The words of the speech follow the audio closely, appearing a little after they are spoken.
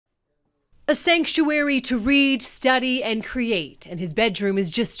A sanctuary to read, study, and create, and his bedroom is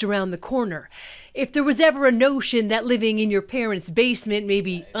just around the corner. If there was ever a notion that living in your parents' basement may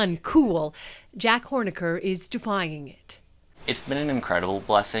be uncool, Jack Hornecker is defying it. It's been an incredible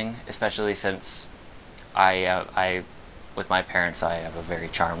blessing, especially since with my parents, I have a very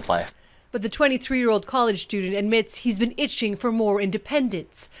charmed life. But the 23-year-old college student admits he's been itching for more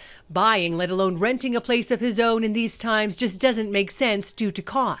independence. Buying, let alone renting a place of his own in these times just doesn't make sense due to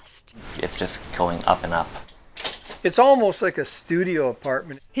cost. It's just going up and up. It's almost like a studio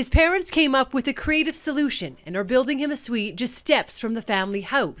apartment. His parents came up with a creative solution and are building him a suite just steps from the family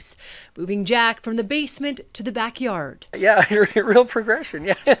house, moving Jack from the basement to the backyard. Yeah, real progression,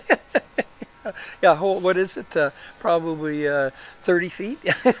 yeah. Yeah, what is it? Probably 30 feet.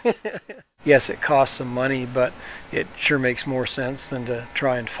 Yes, it costs some money, but it sure makes more sense than to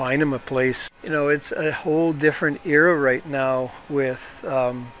try and find him a place. You know, it's a whole different era right now with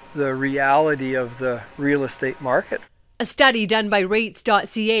the reality of the real estate market. A study done by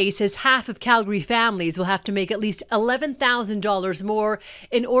Ratesdotca says half of Calgary families will have to make at least $11,000 more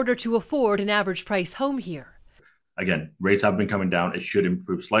in order to afford an average price home here. Again, rates have been coming down. It should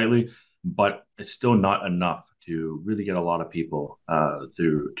improve slightly, but it's still not enough to really get a lot of people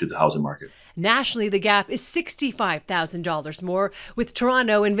through to the housing market. Nationally, the gap is $65,000 more, with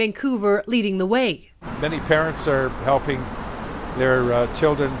Toronto and Vancouver leading the way. Many parents are helping their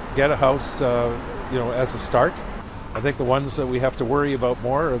children get a house, as a start. I think the ones that we have to worry about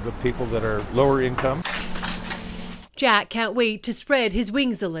more are the people that are lower income. Jack can't wait to spread his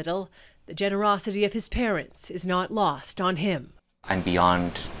wings a little. The generosity of his parents is not lost on him. I'm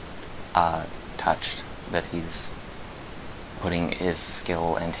beyond touched that he's putting his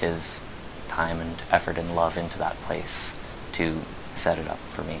skill and his time and effort and love into that place to set it up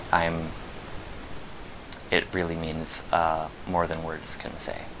for me. It really means more than words can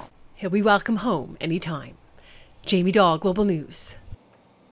say. He'll be welcome home anytime. Jamie Dahl, Global News.